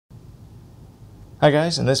Hi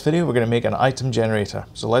guys, in this video we're going to make an item generator.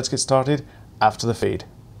 So let's get started after the fade.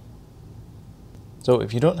 So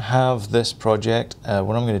if you don't have this project,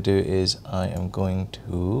 what I'm going to do is I am going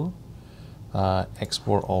to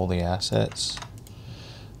export all the assets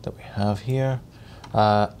that we have here. Oops,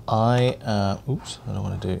 I don't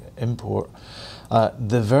want to do import.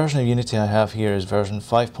 The version of Unity I have here is version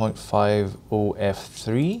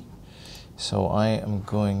 5.50F3. So I am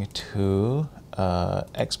going to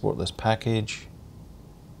export this package.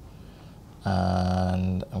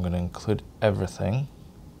 And I'm going to include everything.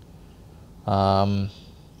 I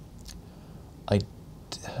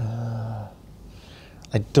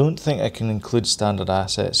don't think I can include standard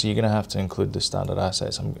assets, so you're going to have to include the standard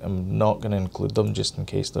assets. I'm not going to include them just in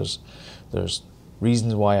case there's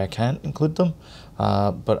reasons why I can't include them,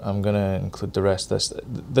 but I'm going to include the rest of this.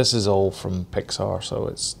 This is all from Pixar,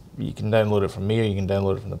 so you can download it from me or you can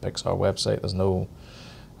download it from the Pixar website. There's no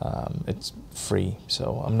it's free,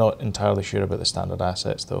 so I'm not entirely sure about the standard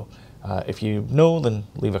assets though. If you know, then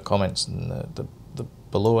leave a comment in the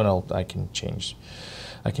below, and I can change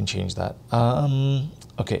that.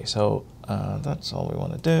 Okay, so that's all we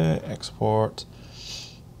want to do. Export,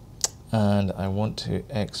 and I want to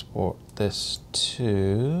export this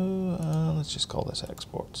to let's just call this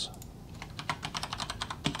exports.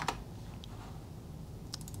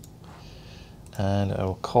 And I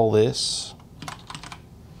will call this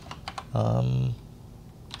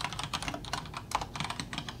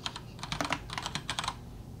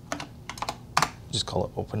just call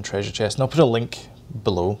it open treasure chest, and I'll put a link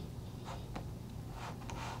below.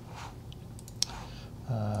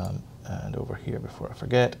 And over here, before I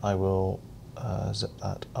forget, I will zip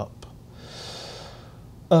that up.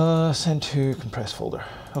 Send to compressed folder.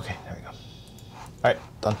 Okay, there we go. All right,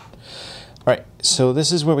 done. All right, so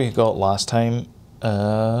this is where we got last time.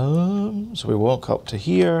 So we walk up to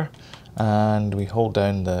here, and we hold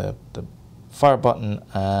down the fire button,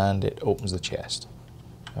 and it opens the chest.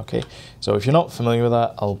 Okay, so if you're not familiar with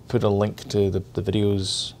that, I'll put a link to the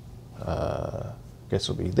videos. I guess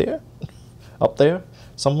it'll be there, up there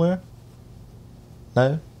somewhere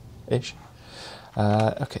now-ish.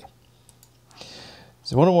 Okay,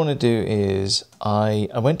 so what I want to do is I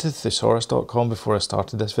went to thesaurus.com before I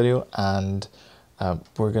started this video, and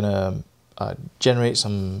we're going to generate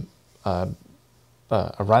some a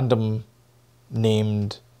random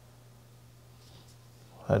named,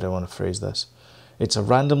 how do I want to phrase this? It's a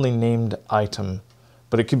randomly named item,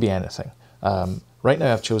 but it could be anything. Right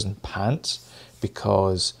now I've chosen pants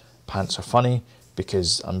because pants are funny,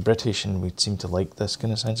 because I'm British and we seem to like this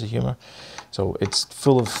kind of sense of humour. So it's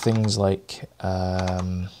full of things like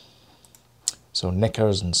so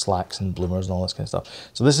knickers and slacks and bloomers and all this kind of stuff.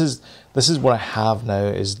 So this is what I have now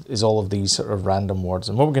is all of these sort of random words.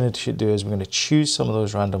 And what we're going to do is we're going to choose some of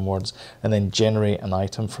those random words and then generate an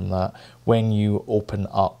item from that when you open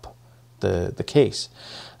up the case.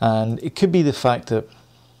 And it could be the fact that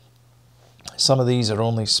some of these are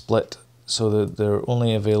only split so that they're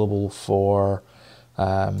only available for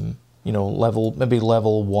you know, maybe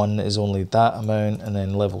level 1 is only that amount, and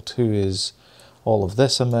then level 2 is all of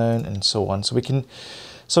this amount, and so on. So we can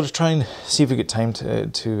sort of try and see if we get time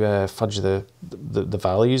to fudge the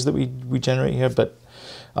values that we generate here. But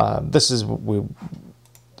this is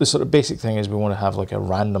the sort of basic thing is we want to have like a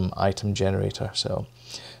random item generator. So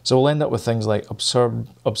we'll end up with things like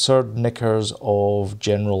absurd knickers of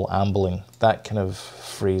general ambling, that kind of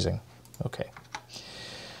phrasing. Okay.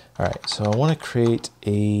 All right. So I want to create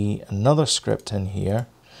another script in here.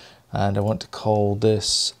 And I want to call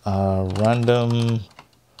this random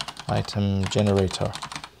item generator.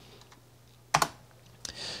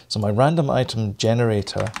 So my random item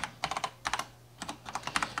generator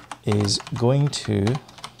is going to,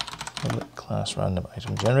 class random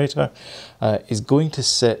item generator, is going to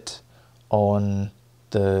sit on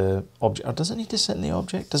the object. Or does it need to sit in the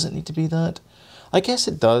object? Does it need to be that? I guess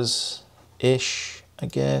it does-ish, I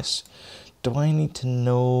guess. Do I need to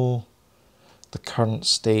know the current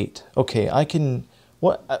state? Okay, I can,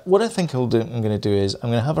 what I think I'm going to do is I'm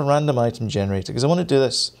going to have a random item generator, because I want to do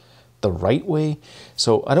this the right way.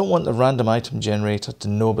 So I don't want the random item generator to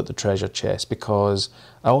know about the treasure chest, because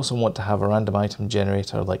I also want to have a random item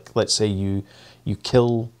generator, like let's say you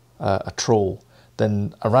kill a troll,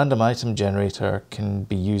 then a random item generator can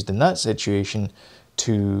be used in that situation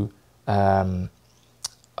to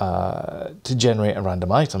generate a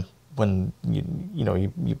random item when you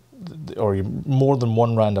more than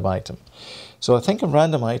one random item. So I think a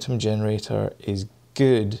random item generator is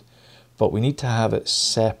good, but we need to have it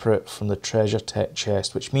separate from the treasure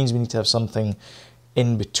chest, which means we need to have something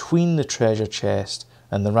in between the treasure chest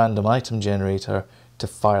and the random item generator to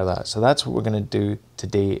fire that. So that's what we're going to do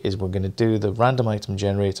today, is we're going to do the random item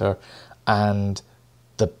generator and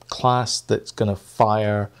the class that's going to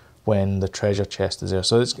fire when the treasure chest is there.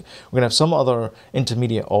 So we're going to have some other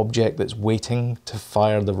intermediate object that's waiting to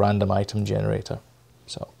fire the random item generator.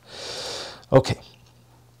 So, okay.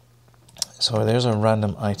 So there's a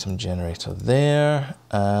random item generator there,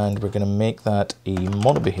 and we're going to make that a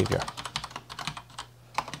mono behavior.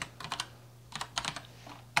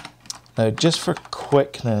 Now, just for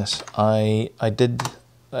quickness, I did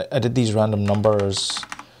these random numbers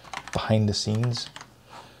behind the scenes,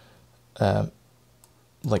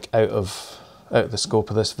 like out of the scope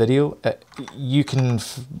of this video. You can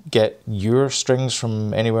get your strings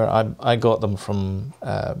from anywhere. I got them from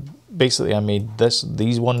basically I made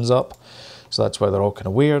these ones up, so that's why they're all kind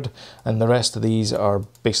of weird, and the rest of these are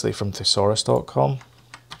basically from thesaurus.com.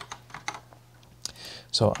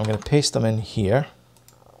 So I'm going to paste them in here.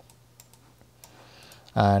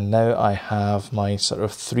 And now I have my sort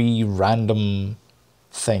of 3 random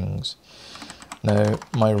things. Now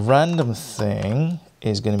my random thing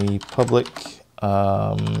is going to be public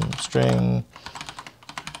string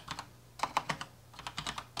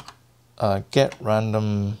get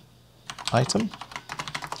random item.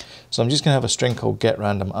 So I'm just going to have a string called get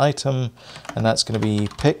random item, and that's going to be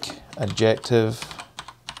pick adjective,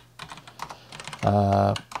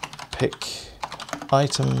 pick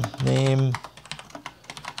item name,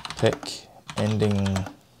 pick ending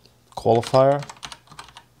qualifier.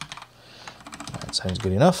 That sounds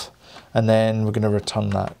good enough. And then we're going to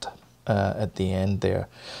return that at the end there.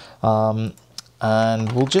 And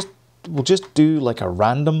we'll just do like a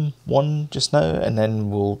random one just now, and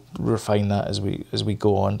then we'll refine that as we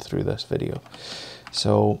go on through this video.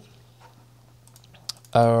 So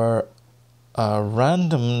our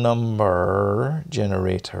random number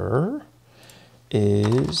generator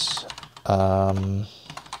is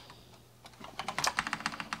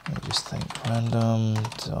let me just think, random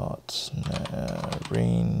dot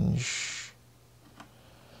range.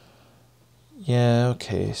 Yeah,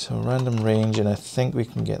 okay, so random range, and I think we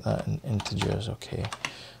can get that in integers, okay.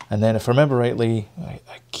 And then if I remember rightly, I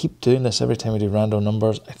keep doing this every time we do random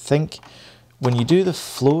numbers, I think when you do the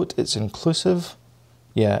float, it's inclusive.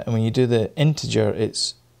 Yeah, and when you do the integer,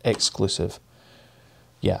 it's exclusive.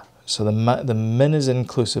 Yeah, so the min is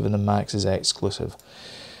inclusive and the max is exclusive.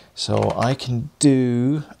 So I can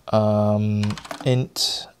do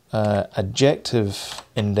int adjective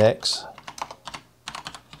index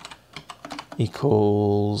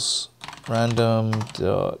equals random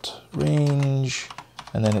dot range,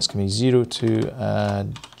 and then it's going to be 0 to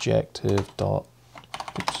adjective dot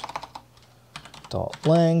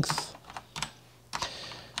length.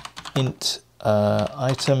 Int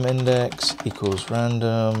item index equals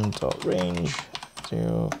random dot range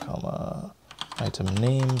 0 comma item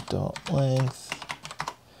name dot length.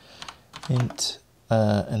 Int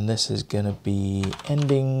and this is going to be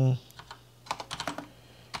ending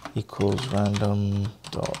equals random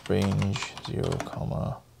dot range 0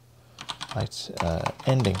 comma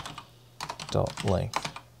ending dot length.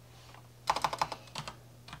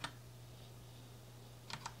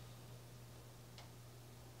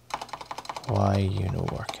 Why you know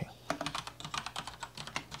working.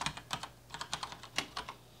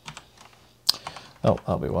 Oh,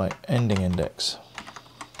 that'll be why. Ending index.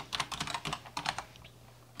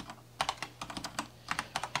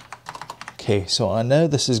 Okay, so I know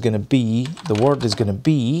this is going to be, the word is going to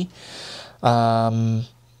be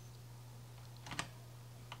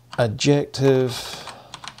adjective,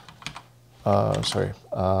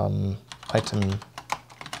 item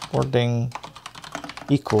wording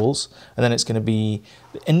equals, and then it's going to be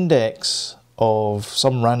the index of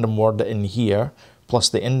some random word in here plus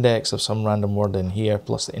the index of some random word in here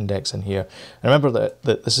plus the index in here. And remember that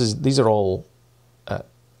these are all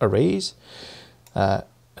arrays.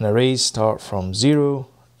 And arrays start from 0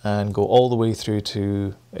 and go all the way through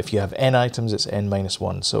to, if you have n items, it's n minus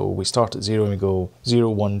 1. So we start at 0 and we go 0,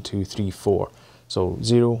 1, 2, 3, 4. So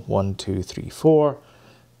 0, 1, 2, 3, 4.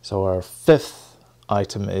 So our fifth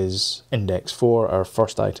item is index 4, our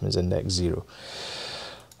first item is index 0.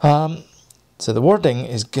 So the wording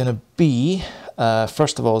is going to be,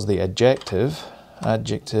 first of all, is the adjective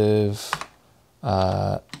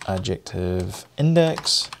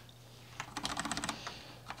index,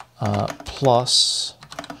 plus,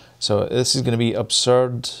 so this is going to be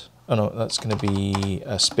absurd, oh no, that's going to be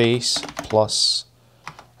a space plus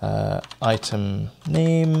item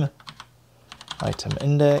name, item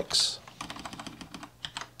index,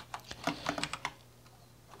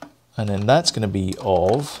 and then that's going to be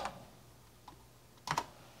of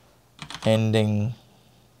ending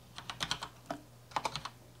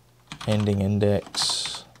ending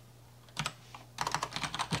index,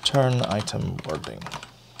 return item wording.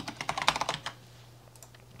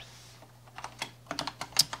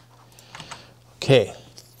 Okay,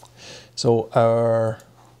 so our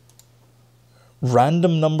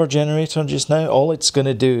random number generator just now, all it's going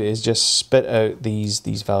to do is just spit out these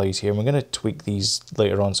values here. And we're going to tweak these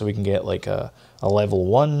later on so we can get like a level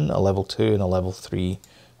 1, a level 2, and a level 3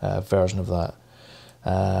 version of that.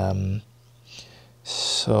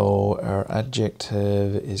 So our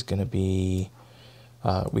adjective is going to be,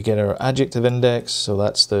 we get our adjective index, so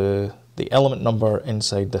that's the element number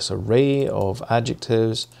inside this array of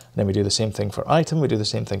adjectives. And then we do the same thing for item, we do the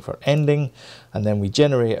same thing for ending, and then we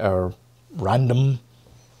generate our random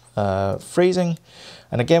phrasing.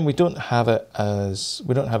 And again, we don't have it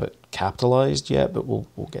capitalized yet, but we'll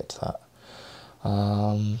get to that.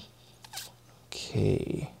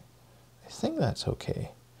 Okay, I think that's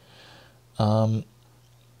okay.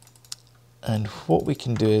 And what we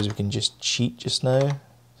can do is we can just cheat just now.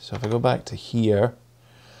 So if I go back to here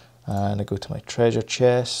and I go to my treasure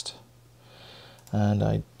chest and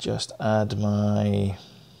I just add my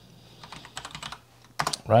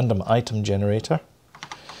random item generator.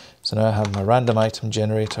 So now I have my random item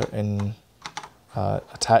generator in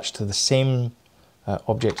attached to the same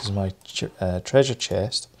object as my treasure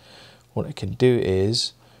chest. What I can do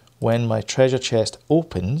is when my treasure chest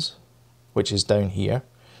opens, which is down here,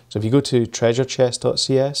 so if you go to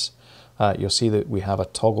treasurechest.cs, you'll see that we have a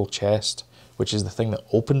toggle chest, which is the thing that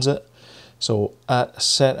opens it. So at a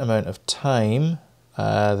set amount of time,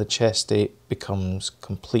 the chest state becomes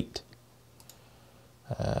complete.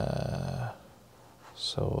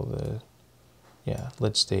 So the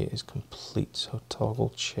lid state is complete. So toggle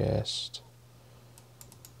chest.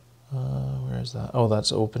 Where is that? Oh,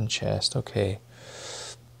 that's open chest. Okay.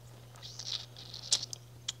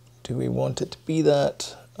 Do we want it to be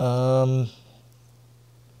that?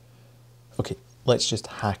 Okay, let's just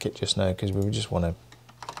hack it just now because we just want to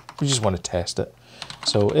test it.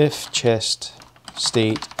 So if chest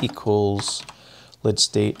state equals lid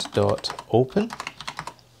state dot open,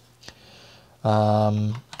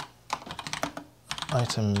 item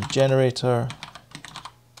generator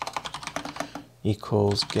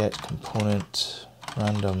equals get component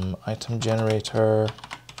random item generator,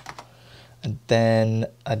 and then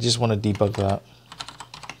I just want to debug that.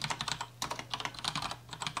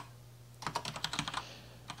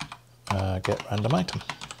 Get random item.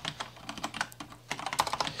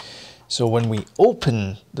 So when we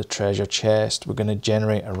open the treasure chest, we're going to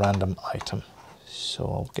generate a random item. So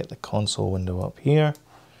I'll get the console window up here.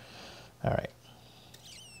 All right.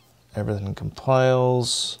 Everything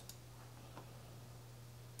compiles.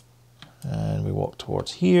 And we walk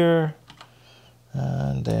towards here.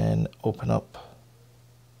 And then open up.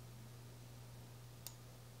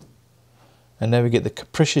 And now we get the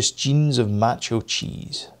capricious genes of macho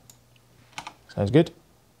cheese. Sounds good.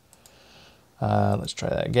 Let's try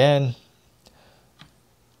that again.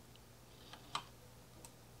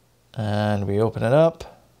 And we open it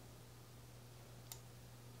up.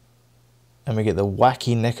 And we get the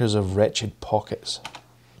wacky knickers of wretched pockets.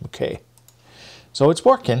 Okay. So it's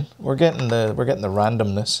working. We're getting the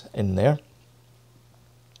randomness in there.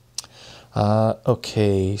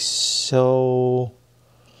 Okay, so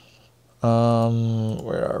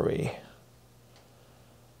where are we?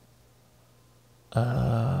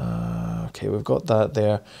 Okay, we've got that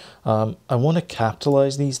there. I want to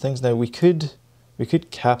capitalize these things. Now we could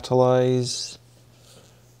capitalize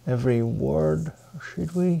every word, or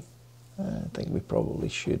should we? I think we probably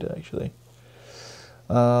should actually.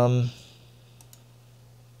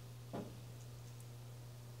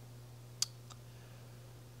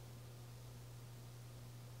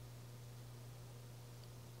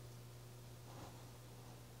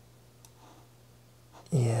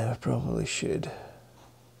 Yeah, I probably should.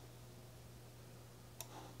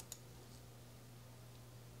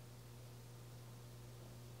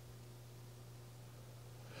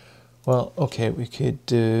 Well, okay, we could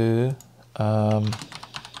do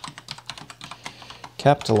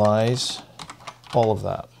capitalize all of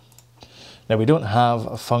that. Now we don't have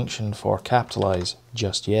a function for capitalize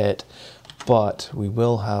just yet, but we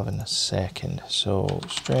will have in a second. So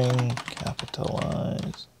string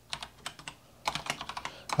capitalize.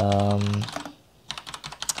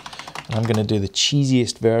 I'm going to do the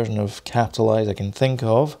cheesiest version of capitalize I can think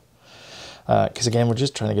of, because again we're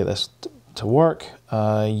just trying to get this to work.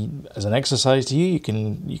 As an exercise to you, you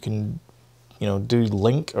can do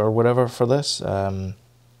link or whatever for this, but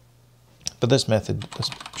this method, this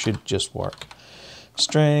should just work.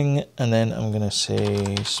 String, and then I'm going to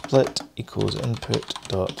say split equals input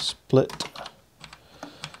dot split,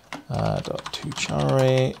 dot to char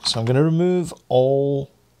array. So I'm going to remove all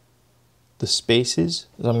the spaces.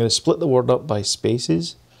 So I'm going to split the word up by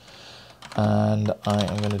spaces, and I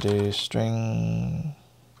am going to do string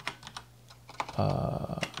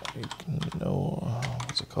ignore,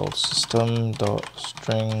 what's it called, system dot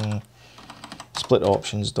string split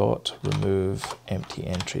options dot remove empty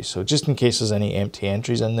entries. So just in case there's any empty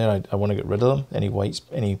entries in there, I want to get rid of them,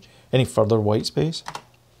 any further white space.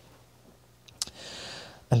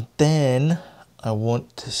 And then I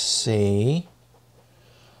want to say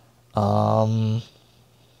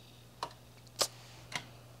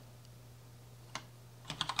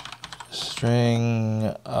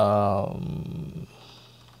string,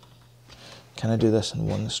 can I do this in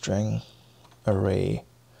one string array?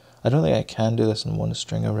 I don't think I can do this in one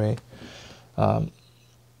string array. So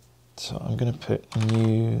I'm going to put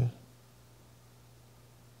new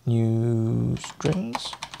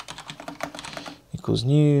strings equals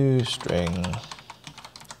new string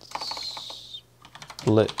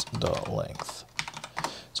split dot length.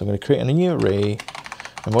 So I'm going to create a new array,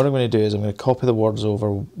 and what I'm going to do is I'm going to copy the words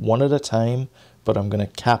over one at a time, but I'm going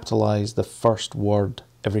to capitalize the first word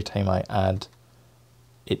every time I add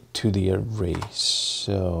it to the array.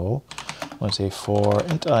 So I'm going to say for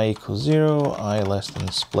int I equals 0, I less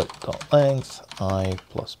than split dot length, I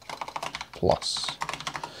plus plus.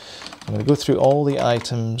 I'm going to go through all the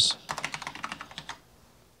items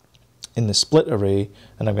in the split array,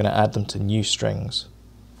 and I'm going to add them to new strings.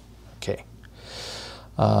 Okay.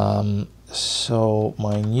 So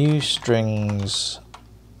my new strings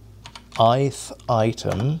ith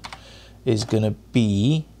item is going to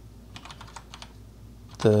be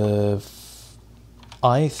the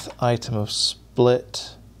ith item of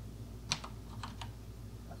split,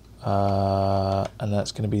 and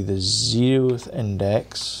that's going to be the 0th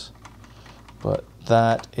index, but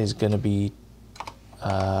that is going to be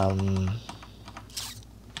can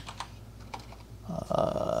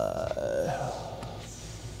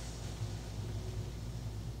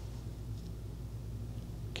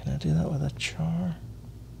I do that with a char?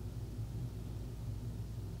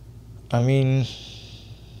 I mean,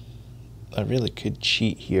 I really could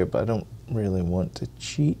cheat here, but I don't really want to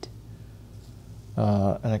cheat.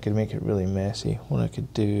 And I could make it really messy. What I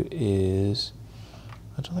could do is,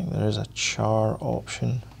 I don't think there is a char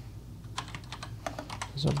option.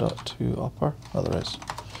 Is there dot to upper? Oh, there is.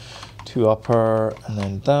 To upper, and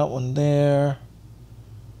then that one there,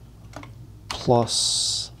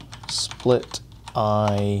 plus split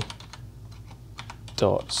I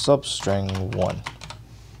dot substring 1.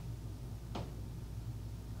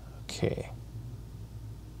 Okay.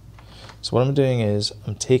 So what I'm doing is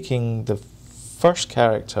I'm taking the first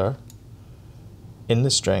character in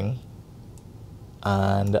the string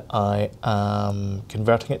and I am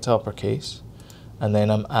converting it to uppercase, and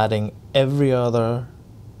then I'm adding every other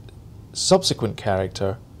subsequent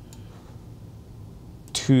character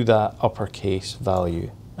to that uppercase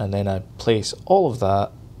value, and then I place all of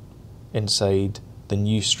that inside the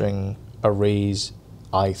new string array's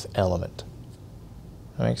ith element.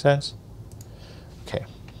 That makes sense? Okay.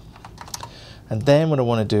 And then what I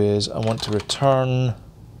want to do is I want to return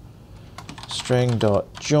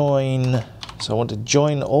string.join. So I want to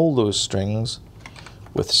join all those strings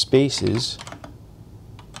with spaces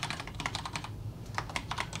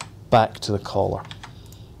back to the caller.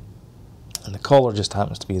 And the caller just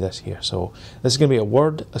happens to be this here. So this is going to be a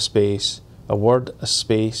word, a space, a word, a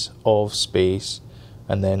space of space,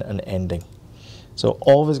 and then an ending. So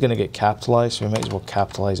all of it is going to get capitalized, so we might as well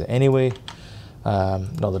capitalize it anyway.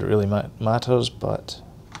 Not that it really matters, but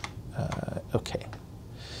okay.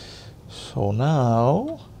 So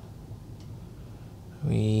now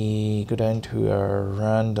we go down to our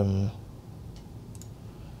random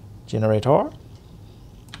generator.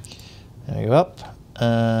 And we go up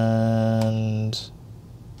and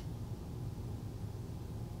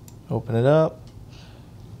open it up.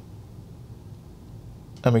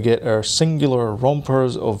 And we get our singular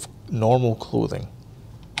rompers of normal clothing.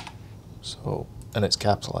 So, and it's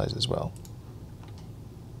capitalized as well.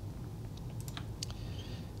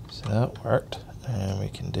 So that worked. And we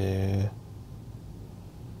can do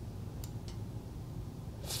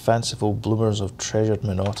fanciful bloomers of treasured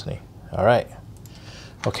monotony. All right.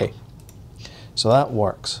 Okay. So that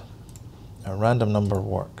works. Our random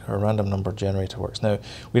number generator works. Now,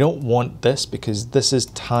 we don't want this because this is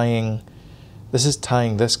tying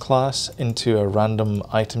this class into a random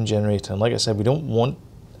item generator. And like I said, we don't want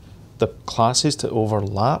the classes to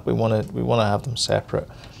overlap. We want to have them separate.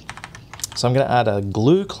 So I'm going to add a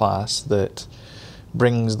glue class that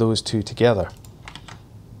brings those two together.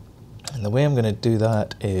 And the way I'm going to do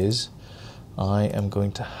that is I am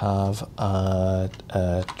going to have a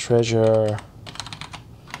treasure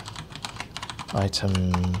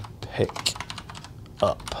item pick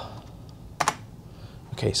up.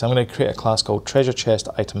 Okay, so I'm going to create a class called treasure chest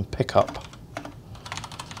item pickup.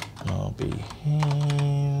 And I'll be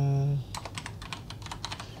here.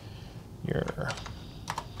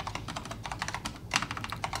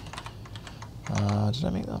 Did I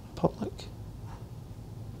make that public?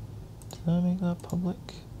 Did I make that public?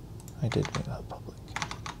 I did make that public.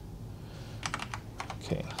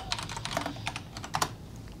 Okay.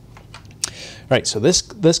 Right, so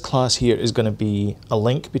this class here is going to be a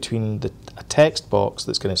link between a text box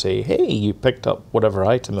that's going to say, hey, you picked up whatever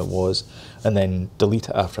item it was, and then delete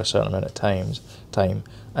it after a certain amount of time.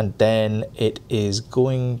 And then it is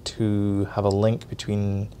going to have a link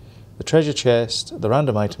between the treasure chest, the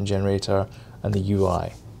random item generator, and the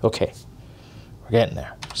UI. Okay, we're getting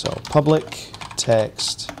there. So public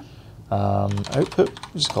text output,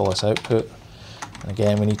 just call this output. And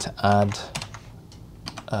again, we need to add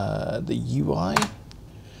the UI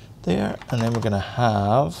there, and then we're going to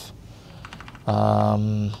have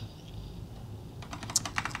a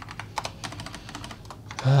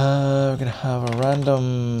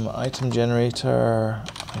random item generator,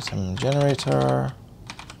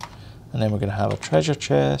 and then we're going to have a treasure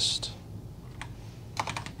chest.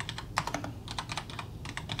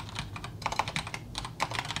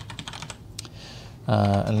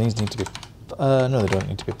 And these need to be, no, they don't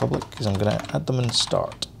need to be public, because I'm going to add them in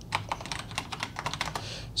start.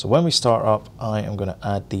 So when we start up, I am going to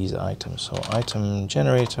add these items. So item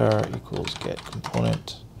generator equals get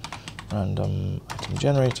component, random item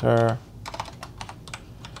generator,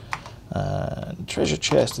 and treasure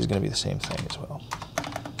chest is going to be the same thing as well.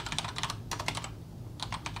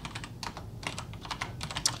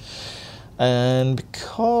 And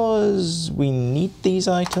because we need these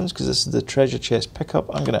items, because this is the treasure chest pickup,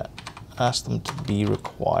 I'm going to ask them to be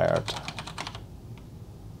required.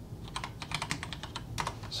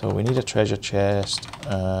 So we need a treasure chest,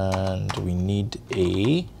 and we need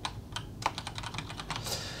a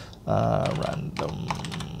random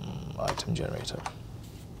item generator.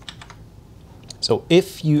 So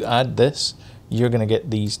if you add this, you're going to get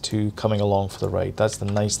these two coming along for the ride. That's the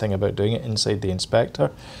nice thing about doing it inside the inspector,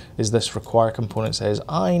 is this require component says,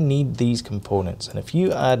 I need these components. And if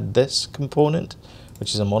you add this component,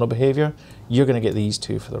 which is a mono behavior, you're going to get these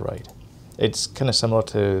two for the ride. It's kind of similar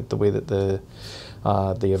to the way that the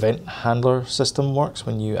event handler system works.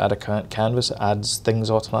 When you add a canvas, it adds things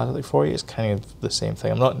automatically for you. It's kind of the same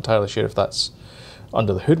thing. I'm not entirely sure if that's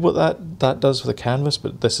under the hood what that does for the canvas,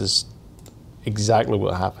 but this is exactly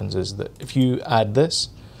what happens, is that if you add this,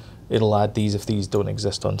 it'll add these if these don't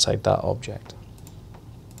exist inside that object.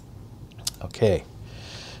 Okay,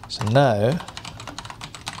 so now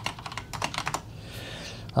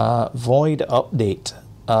void update.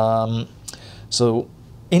 So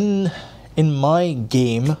in my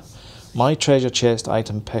game, my treasure chest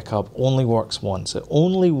item pickup only works once. It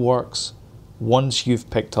only works once you've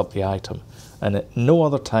picked up the item, and at no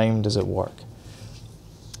other time does it work.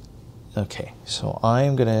 Okay, so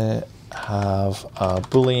I'm going to have a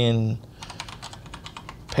boolean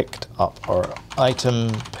picked up, or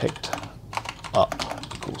item picked up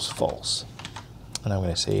equals false. And I'm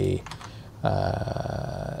going to say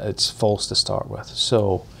it's false to start with.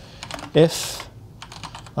 So if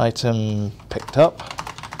item picked up,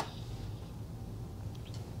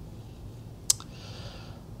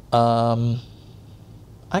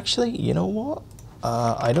 actually, you know what?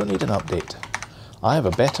 I don't need an update. I have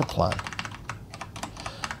a better plan.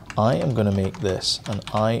 I am going to make this an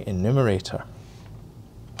I enumerator.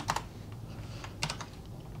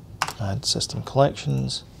 Add system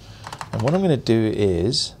collections. And what I'm going to do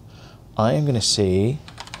is, I am going to say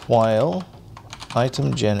while while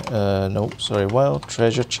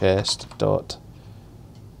treasure chest dot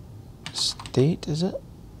state, is it?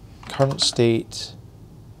 Current state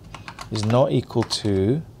is not equal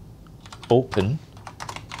to open,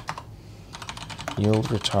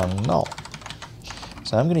 yield return null.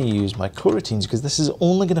 So I'm going to use my coroutines, because this is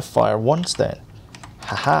only going to fire once then.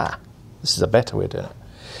 Haha, this is a better way of doing it.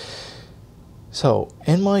 So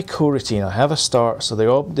in my coroutine, I have a start, so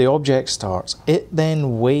the object starts. It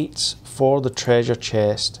then waits for the treasure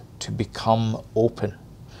chest to become open.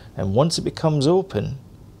 And once it becomes open,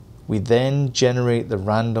 we then generate the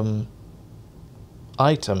random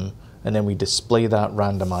item, and then we display that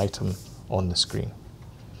random item on the screen.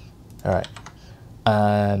 All right.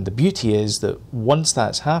 And the beauty is that once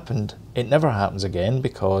that's happened, it never happens again,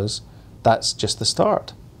 because that's just the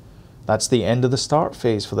start. That's the end of the start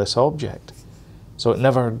phase for this object. So it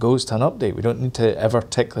never goes to an update. We don't need to ever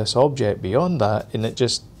tick this object beyond that, and it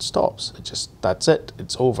just stops. That's it,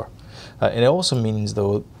 it's over. And it also means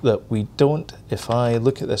though that we don't, if I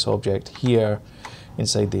look at this object here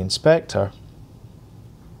inside the inspector,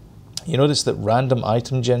 you notice that random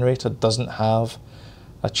item generator doesn't have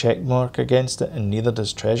a check mark against it, and neither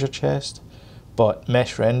does treasure chest, but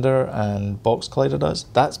mesh render and box collider does.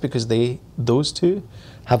 That's because those two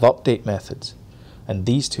have update methods, and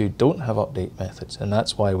these two don't have update methods, and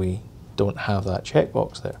that's why we don't have that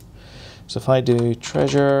checkbox there. So if I do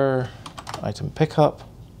treasure item pickup,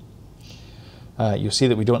 you'll see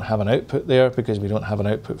that we don't have an output there because we don't have an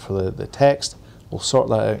output for the text. We'll sort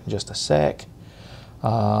that out in just a sec.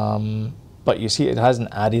 But you see it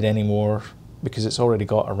hasn't added any more because it's already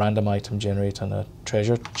got a random item generator and a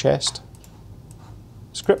treasure chest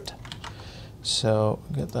script. So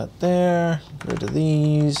get that there, get rid of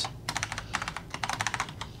these.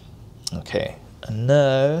 Okay, and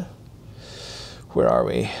now, where are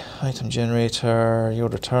we? Item generator,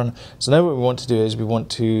 yield return. So now what we want to do is we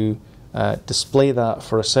want to display that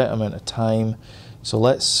for a set amount of time. So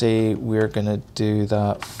let's say we're going to do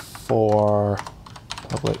that for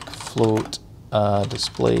public float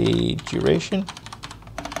display duration,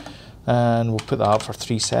 and we'll put that up for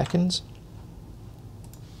 3 seconds.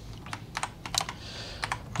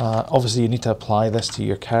 Obviously you need to apply this to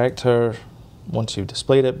your character once you've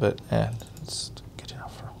displayed it, but it's good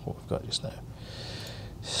enough for what we've got just now.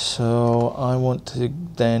 So I want to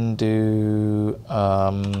then do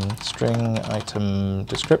string item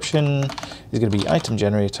description is going to be item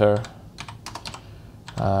generator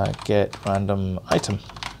get random item,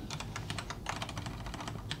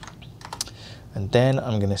 and then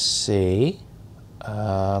I'm going to say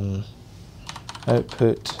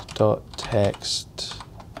output.text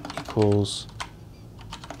equals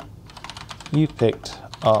you picked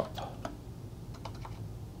up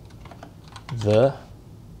the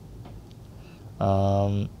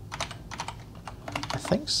I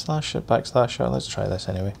think slash it, backslash it. Let's try this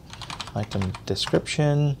anyway. Item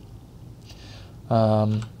description.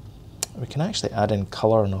 We can actually add in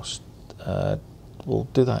color, and we'll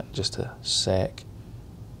do that in just a sec.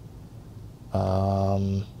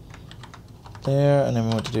 There, and then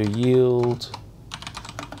we want to do yield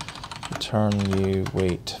return you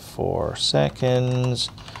wait 4 seconds,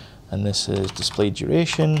 and this is display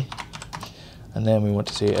duration, and then we want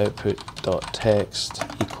to say output.text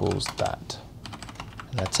equals that,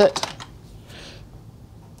 and that's it.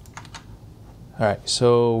 Alright,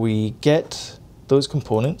 so we get those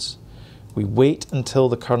components, we wait until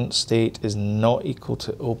the current state is not equal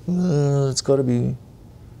to open. It's got to be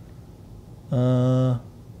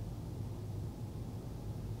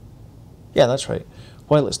yeah, that's right,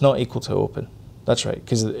 while it's not equal to open. That's right,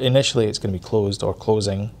 because initially it's going to be closed or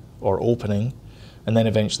closing or opening, and then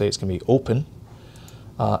eventually it's going to be open.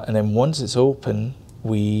 And then once it's open,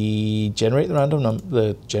 we generate the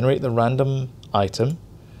random item,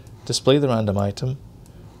 display the random item,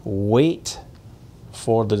 wait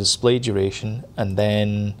for the display duration, and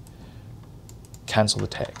then cancel the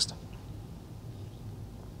text.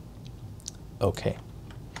 Okay,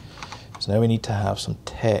 so now we need to have some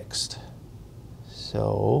text.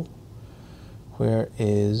 So where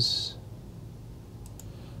is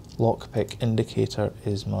lockpick indicator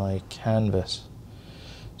is my canvas.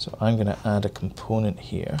 So I'm going to add a component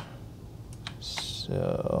here.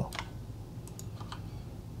 So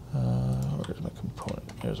where's my component?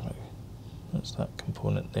 That's that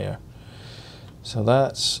component there. So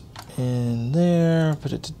that's in there.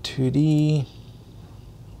 Put it to 2D.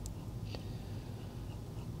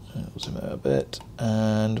 We'll zoom out a bit,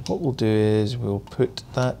 and what we'll do is we'll put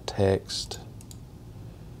that text,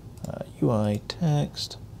 UI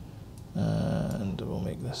text, and we'll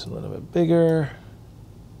make this a little bit bigger.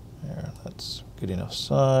 There, that's good enough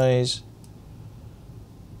size.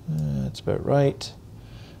 That's about right,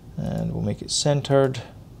 and we'll make it centered,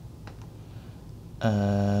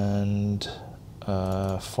 and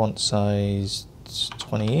font size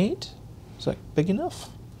 28. Is that big enough?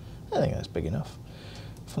 I think that's big enough.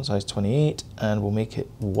 Font size 28, and we'll make it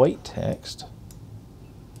white text,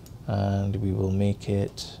 and we will make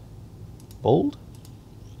it bold,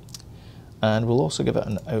 and we'll also give it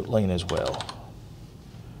an outline as well.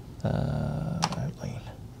 Outline,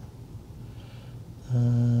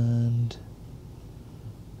 and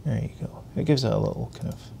there you go. It gives it a little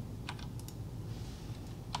kind of,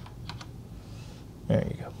 there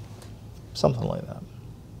you go, something like that.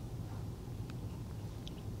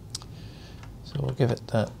 So we'll give it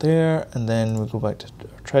that there, and then we'll go back to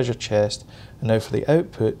our treasure chest. And now for the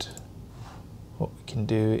output, what we can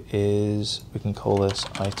do is we can call this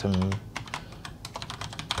item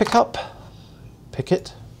pick up, pick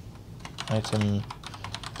it, item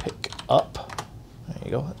pick up. There you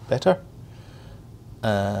go, that's better.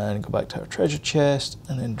 And go back to our treasure chest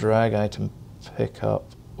and then drag item pick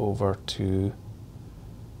up over to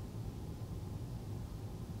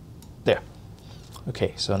there.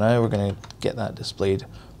 Okay, so now we're going to get that displayed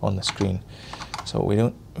on the screen. So we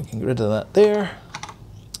can get rid of that there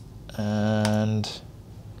and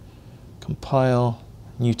compile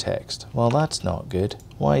new text. Well, that's not good.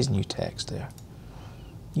 Why is new text there?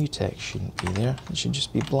 New text shouldn't be there. It should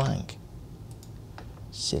just be blank.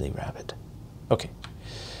 Silly rabbit. Okay.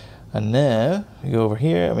 And now we go over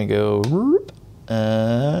here and we go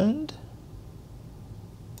and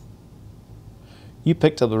you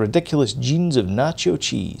picked up the ridiculous genes of nacho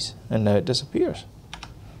cheese and now it disappears.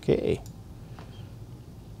 Okay.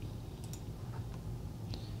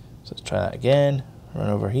 So let's try that again.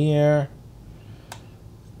 Run over here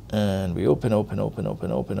and we open.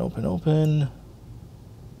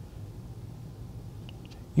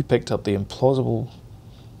 You picked up the implausible,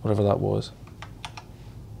 whatever that was.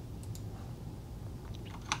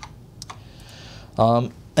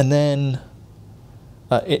 And then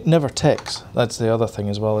it never ticks. That's the other thing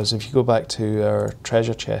as well, is if you go back to our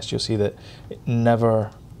treasure chest, you'll see that it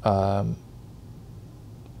never, sorry,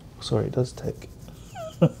 it does tick.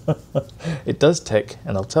 It does tick,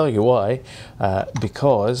 and I'll tell you why,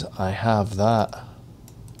 because I have that.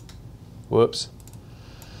 Whoops.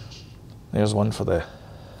 There's one for the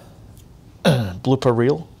blooper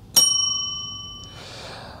reel.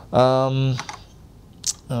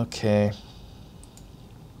 Okay.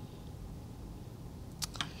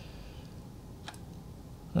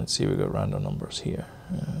 Let's see, we've got random numbers here.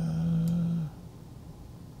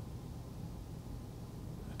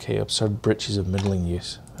 Okay, absurd breeches of middling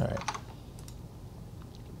use. All right.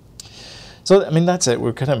 So, I mean, that's it.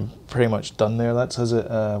 We're kind of pretty much done there. That says it,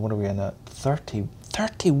 what are we in at?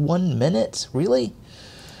 31 minutes? Really?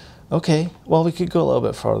 Okay, well, we could go a little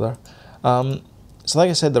bit further. So like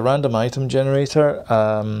I said, the random item generator,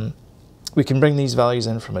 we can bring these values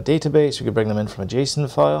in from a database, we could bring them in from a JSON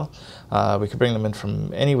file, we could bring them in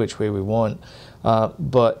from any which way we want,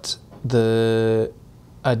 but the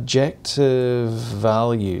adjective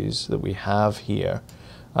values that we have here,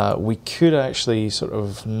 we could actually sort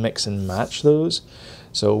of mix and match those.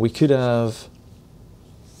 So we could have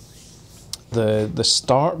the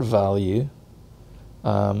start value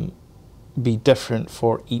be different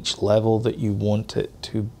for each level that you want it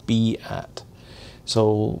to be at.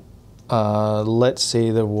 So let's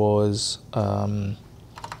say there was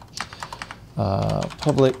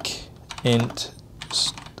public int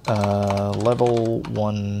level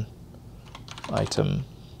 1 item,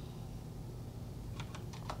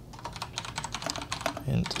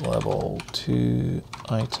 int level 2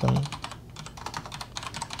 item,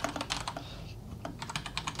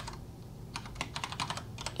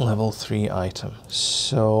 level 3 item.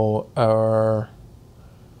 So our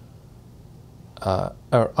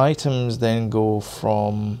items then go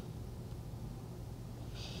from,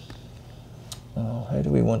 how do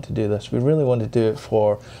we want to do this? We really want to do it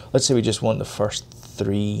for, let's say we just want the first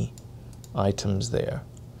 3 items there.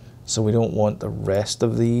 So we don't want the rest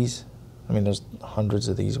of these. I mean, there's hundreds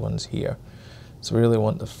of these ones here. So we really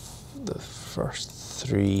want the first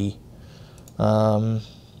 3. Or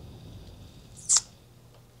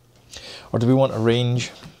do we want a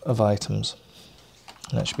range of items?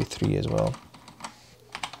 And that should be 3 as well.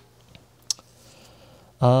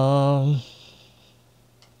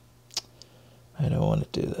 I don't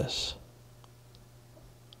want to do this.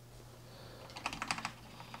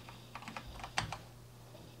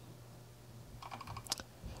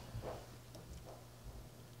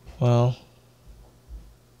 Well,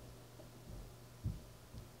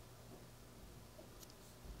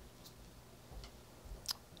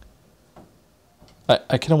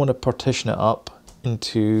 I kind of want to partition it up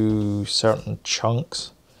into certain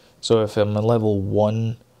chunks. So if I'm a level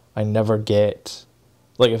 1, I never get,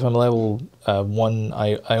 like if I'm level 1,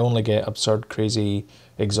 I only get absurd, crazy,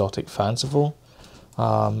 exotic, fanciful.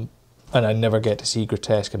 And I never get to see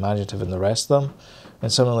grotesque, imaginative, and the rest of them.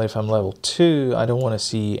 And similarly, if I'm level 2, I don't want to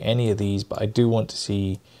see any of these, but I do want to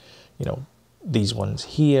see, you know, these ones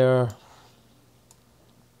here.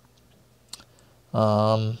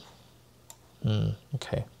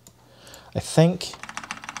 Okay. I think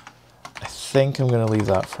I'm going to leave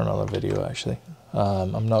that for another video, actually.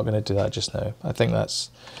 I'm not going to do that just now. I think that's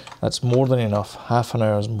more than enough. Half an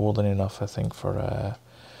hour is more than enough, I think, for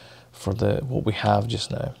what we have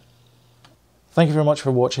just now. Thank you very much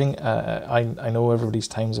for watching. I know everybody's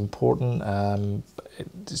time is important.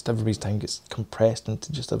 just everybody's time gets compressed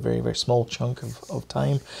into just a very, very small chunk of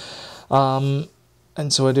time.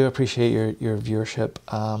 And so I do appreciate your viewership.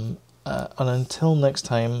 And until next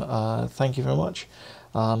time, thank you very much.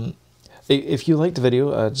 If you liked the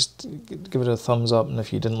video, just give it a thumbs up, and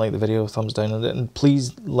if you didn't like the video, thumbs down on it. And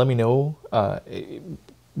please let me know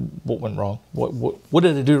what went wrong. What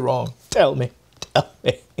did I do wrong? Tell me,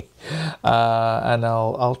 and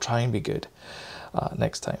I'll try and be good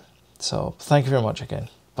next time. So thank you very much again.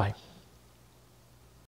 Bye.